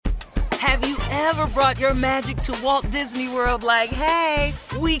Have you ever brought your magic to Walt Disney World like, hey,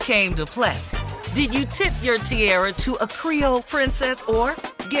 we came to play? Did you tip your tiara to a Creole princess or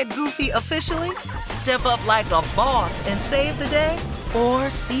get goofy officially? Step up like a boss and save the day? Or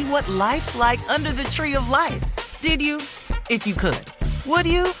see what life's like under the tree of life? Did you? If you could. Would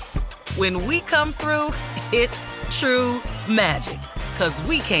you? When we come through, it's true magic. 'Cause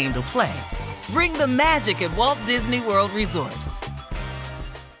we came to play. Bring the magic at Walt Disney World Resort.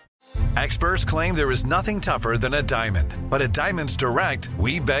 Experts claim there is nothing tougher than a diamond. But at Diamonds Direct,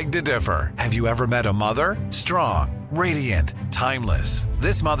 we beg to differ. Have you ever met a mother? Strong, radiant, timeless.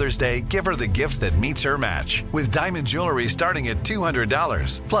 This Mother's Day, give her the gift that meets her match. With diamond jewelry starting at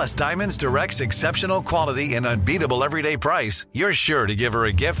 $200. Plus Diamonds Direct's exceptional quality and unbeatable everyday price, you're sure to give her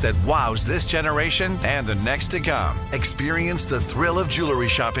a gift that wows this generation and the next to come. Experience the thrill of jewelry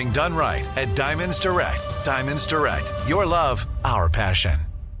shopping done right at Diamonds Direct. Diamonds Direct. Your love, our passion.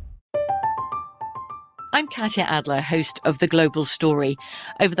 I'm Katya Adler, host of The Global Story.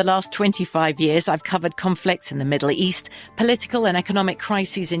 Over the last 25 years, I've covered conflicts in the Middle East, political and economic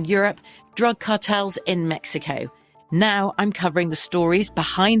crises in Europe, drug cartels in Mexico. Now I'm covering the stories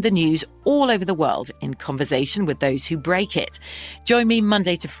behind the news all over the world in conversation with those who break it. Join me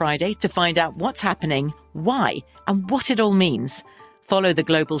Monday to Friday to find out what's happening, why, and what it all means. Follow The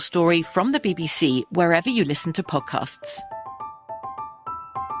Global Story from the BBC wherever you listen to podcasts.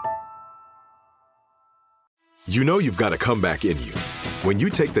 You know you've got a comeback in you. When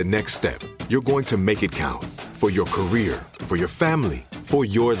you take the next step, you're going to make it count. For your career, for your family, for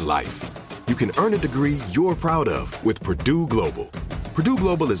your life. You can earn a degree you're proud of with Purdue Global. Purdue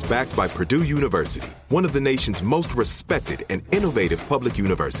Global is backed by Purdue University, one of the nation's most respected and innovative public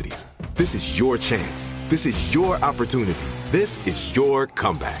universities. This is your chance. This is your opportunity. This is your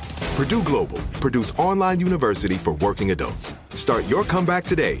comeback. Purdue Global, Purdue's online university for working adults. Start your comeback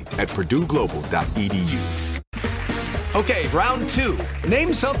today at purdueglobal.edu. Okay, round two.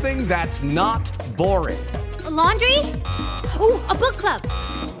 Name something that's not boring. A laundry? Ooh, a book club.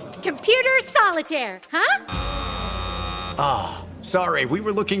 Computer solitaire, huh? Ah, sorry, we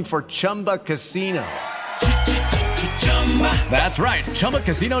were looking for Chumba Casino. That's right,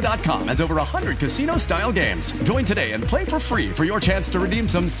 ChumbaCasino.com has over 100 casino-style games. Join today and play for free for your chance to redeem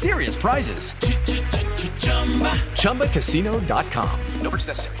some serious prizes. ChumbaCasino.com. No purchase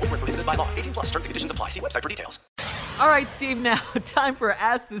necessary. Void where prohibited by law. 18 plus. Terms and conditions apply. See website for details. All right, Steve, now time for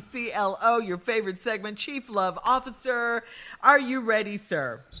Ask the CLO, your favorite segment. Chief Love Officer, are you ready,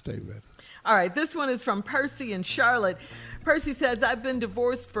 sir? Stay ready. All right, this one is from Percy in Charlotte. Percy says, I've been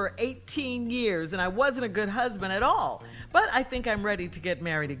divorced for 18 years and I wasn't a good husband at all, but I think I'm ready to get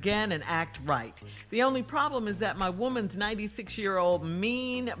married again and act right. The only problem is that my woman's 96-year-old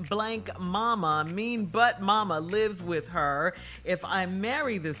mean butt mama lives with her. If I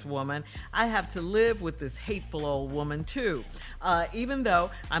marry this woman, I have to live with this hateful old woman too. Even though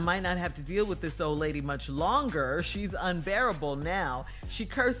I might not have to deal with this old lady much longer, she's unbearable now. She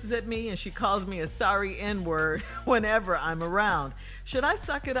curses at me and she calls me a sorry N-word whenever I'm around. Should I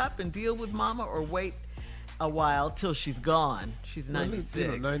suck it up and deal with mama or wait a while till she's gone? She's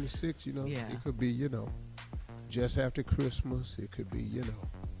 96. 96, Yeah. it could be, just after Christmas. It could be,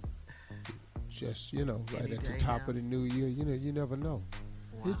 just, right at the top of the new year. You never know.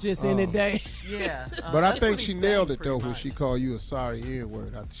 Wow. It's just any day. Yeah. But I think she nailed it, though, when she called you a sorry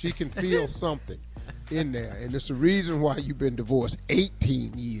N-word. She can feel something in there. And it's the reason why you've been divorced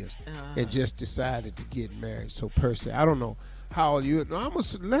 18 years and just decided to get married. So, Percy, I don't know how old you are.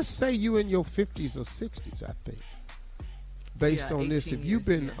 Let's say you in your 50s or 60s, I think. Based on this, if you've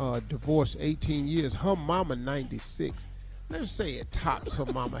been divorced 18 years, her mama 96, let's say it tops her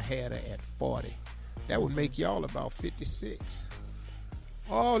mama had her at 40. That would make y'all about 56.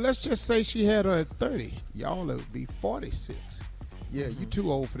 Oh, let's just say she had her at 30. Y'all would be 46. Yeah, you too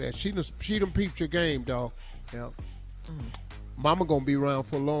old for that. She done peeped your game, dog. Yep. Mama gonna be around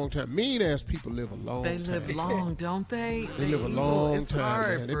for a long time. Mean ass people live a long time. They live long, don't they? They live a long it's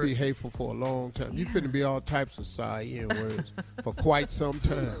time, man. They be hateful for a long time. You finna be all types of sorry N-words for quite some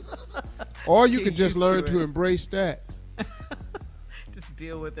time. Or you can just learn to embrace that. Just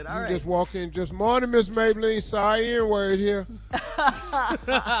deal with it. You All right. just walk in, just morning, Miss Maybelline, sorry N-word here.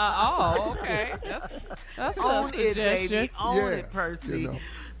 Oh, okay. That's a suggestion. Baby. Own it, Percy.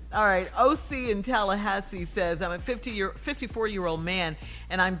 All right, OC in Tallahassee says, I'm a 54-year-old man,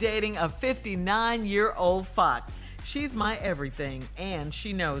 and I'm dating a 59-year-old fox. She's my everything, and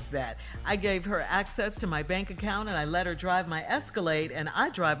she knows that. I gave her access to my bank account, and I let her drive my Escalade, and I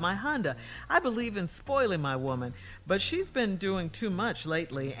drive my Honda. I believe in spoiling my woman, but she's been doing too much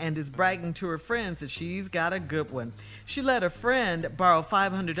lately and is bragging to her friends that she's got a good one. She let a friend borrow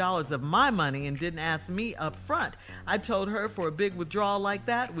 $500 of my money and didn't ask me up front. I told her for a big withdrawal like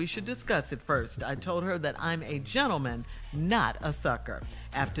that, we should discuss it first. I told her that I'm a gentleman, not a sucker.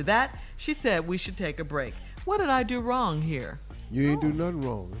 After that, she said we should take a break. What did I do wrong here? You ain't do nothing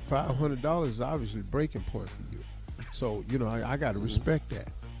wrong. $500 is obviously a breaking point for you. So, I got to respect that.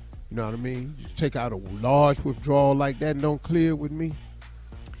 You know what I mean? You take out a large withdrawal like that and don't clear with me.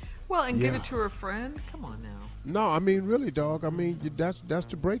 Well, and give it to her friend? Come on now. No, I mean, really, dog. I mean, that's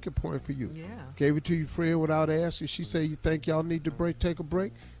the breaking point for you. Yeah. Gave it to your friend without asking. She said, you think y'all need to take a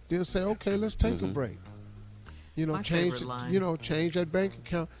break? Then say, okay, let's take a break. My change favorite line. Change that bank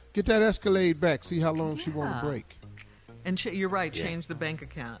account. Get that Escalade back. See how long she want to break. And you're right, change the bank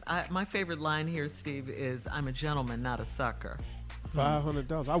account. My favorite line here, Steve, is I'm a gentleman, not a sucker.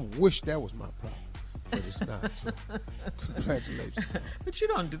 $500. I wish that was my problem, but it's not. So, congratulations. But you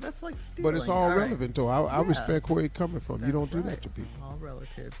don't do that's like stealing. But it's all relevant, though. I respect where you're coming from. You don't do that to people. All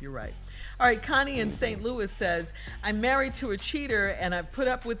relative. You're right. All right, Connie in St. Louis says, I'm married to a cheater, and I've put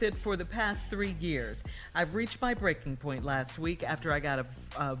up with it for the past 3 years. I've reached my breaking point last week after I got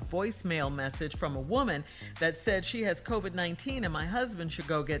a voicemail message from a woman that said she has COVID-19 and my husband should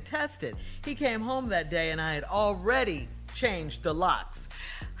go get tested. He came home that day, and I had already changed the locks.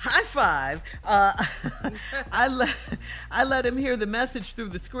 High five. I let him hear the message through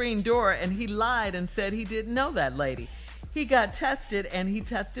the screen door, and he lied and said he didn't know that lady. He got tested, and he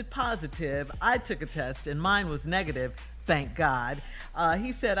tested positive. I took a test, and mine was negative, thank God.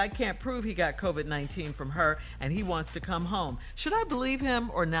 He said, I can't prove he got COVID-19 from her, and he wants to come home. Should I believe him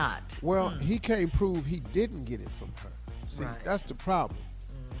or not? Well, he can't prove he didn't get it from her. See, that's the problem.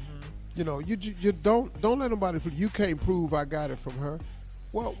 You don't let nobody. You can't prove I got it from her.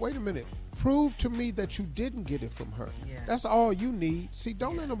 Well, wait a minute. Prove to me that you didn't get it from her. Yeah. That's all you need. See,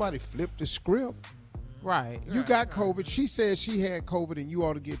 don't let nobody flip the script. Right. You got COVID. She said she had COVID and you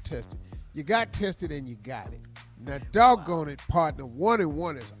ought to get tested. You got tested and you got it. Now, doggone it, partner, 1 and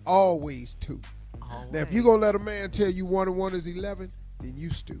 1 is always 2. Always. Now, if you're going to let a man tell you 1 and 1 is 11, then you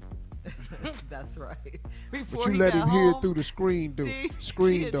stupid. That's right. But you let him hear it through the screen door.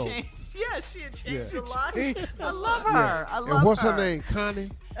 She had changed her life. I love her. I love her. And what's her name? Connie?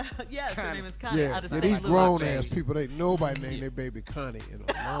 Yes, her name is Connie. Yes, these grown-ass people, nobody named their baby Connie in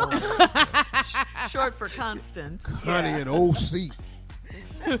a long time. Short for Constance. Connie and OC.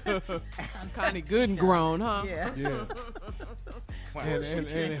 Connie good and grown, huh? Yeah.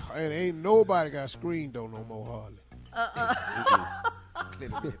 And ain't nobody got screen door no more, hardly.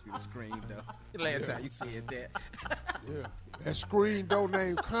 Clearly through the screen, though. Last time you said that. Yeah. That screen door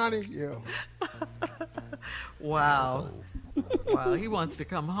named Connie, Wow. Wow, he wants to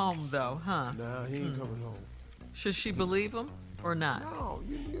come home, though, huh? Nah, he ain't coming home. Should she believe him or not? No,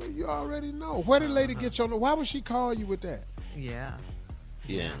 you already know. Where did lady get you on why would she call you with that? Yeah.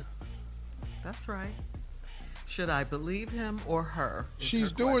 That's right. Should I believe him or her?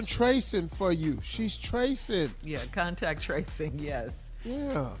 She's doing tracing for you. She's tracing. Yeah, contact tracing, yes.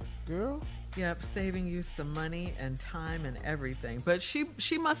 Yeah, girl. Yep, saving you some money and time and everything. But she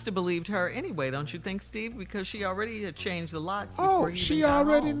must have believed her anyway, don't you think, Steve? Because she already had changed the locks before he she even got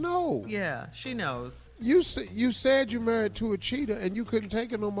already home. know. Yeah, she knows. You said you married to a cheater and you couldn't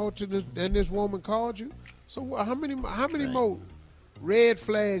take it no more and this woman called you. So how many more red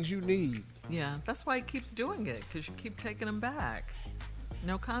flags you need? Yeah, that's why he keeps doing it, because you keep taking him back.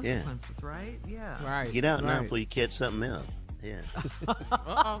 No consequences, right? Yeah. Right. Get out now before you catch something else. Yeah. Come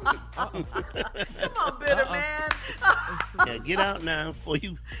on, bitter man. Yeah, get out now before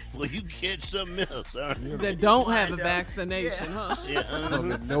you catch something else. All right? That don't have a vaccination, huh?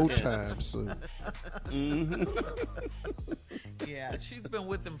 Yeah. No time soon. Yeah, she's been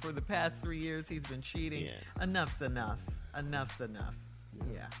with him for the past 3 years. He's been cheating. Yeah. Enough's enough. Enough's enough.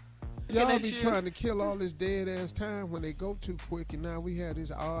 Yeah. Y'all be trying to kill all this dead-ass time when they go too quick, and now we have this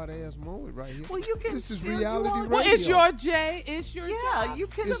odd-ass moment right here. Well, you can. This is reality radio. Well, it's your Jay. It's your job. You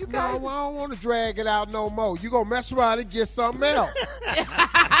can. I don't want to drag it out no more. You gonna mess around and get something else.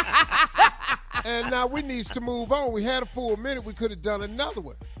 And now we needs to move on. We had a full minute. We could have done another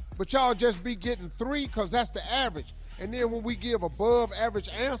one, but y'all just be getting 3 because that's the average. And then when we give above average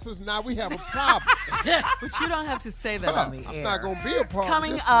answers, now we have a problem. But you don't have to say that on the air. I'm not going to be a part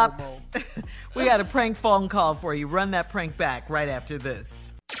Coming of this up, no more. We got a prank phone call for you. Run that prank back right after this.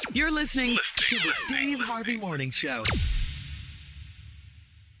 You're listening to the Steve Harvey Morning Show.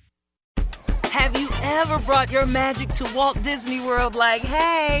 Have you ever brought your magic to Walt Disney World like,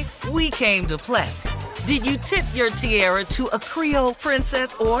 hey, we came to play? Did you tip your tiara to a Creole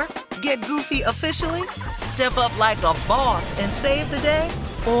princess or get goofy officially? Step up like a boss and save the day?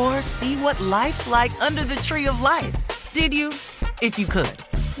 Or see what life's like under the tree of life? Did you? If you could,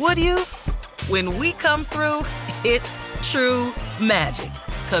 would you? When we come through, it's true magic.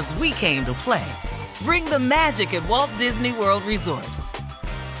 'Cause we came to play. Bring the magic at Walt Disney World Resort.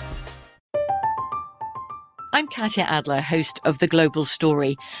 I'm Katya Adler, host of The Global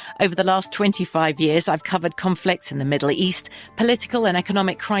Story. Over the last 25 years, I've covered conflicts in the Middle East, political and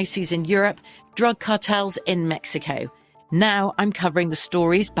economic crises in Europe, drug cartels in Mexico. Now I'm covering the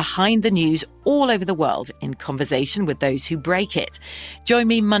stories behind the news all over the world in conversation with those who break it. Join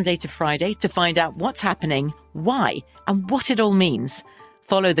me Monday to Friday to find out what's happening, why, and what it all means.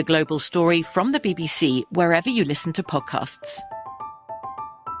 Follow The Global Story from the BBC wherever you listen to podcasts.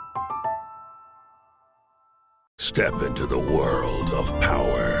 Step into the world of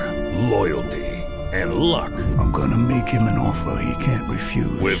power, loyalty, and luck. I'm gonna make him an offer he can't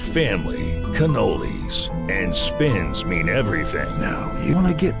refuse. With family, cannolis, and spins mean everything. Now, you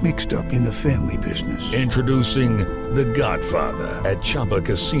wanna get mixed up in the family business. Introducing The Godfather at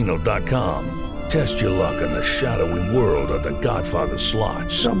ChumbaCasino.com. Test your luck in the shadowy world of The Godfather slot.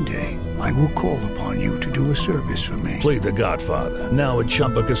 Someday, I will call upon you to do a service for me. Play The Godfather now at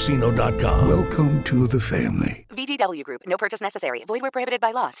ChumbaCasino.com. Welcome to the family. VGW Group. No purchase necessary. Void where prohibited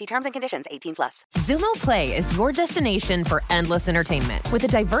by law. See terms and conditions. 18+. Xumo Play is your destination for endless entertainment. With a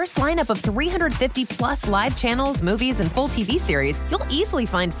diverse lineup of 350+ live channels, movies, and full TV series, you'll easily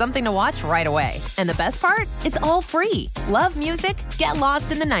find something to watch right away. And the best part? It's all free. Love music? Get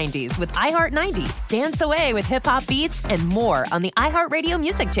lost in the 90s with iHeart 90s. Dance away with hip-hop beats and more on the iHeartRadio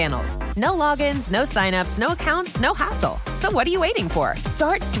music channels. No logins, no signups, no accounts, no hassle. So what are you waiting for?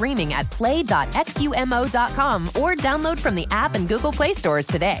 Start streaming at play.xumo.com or download from the app and Google Play stores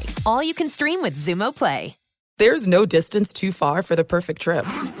today. All you can stream with Xumo Play. There's no distance too far for the perfect trip.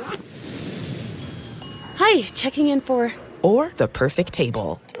 Hi, checking in for... Or the perfect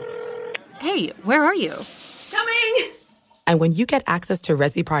table. Hey, where are you? Coming! And when you get access to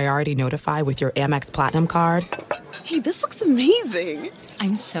Resi Priority Notify with your Amex Platinum card... Hey, this looks amazing.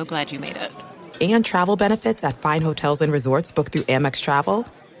 I'm so glad you made it. And travel benefits at fine hotels and resorts booked through Amex Travel,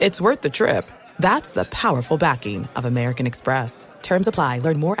 it's worth the trip. That's the powerful backing of American Express. Terms apply.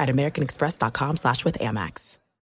 Learn more at americanexpress.com/withAmex.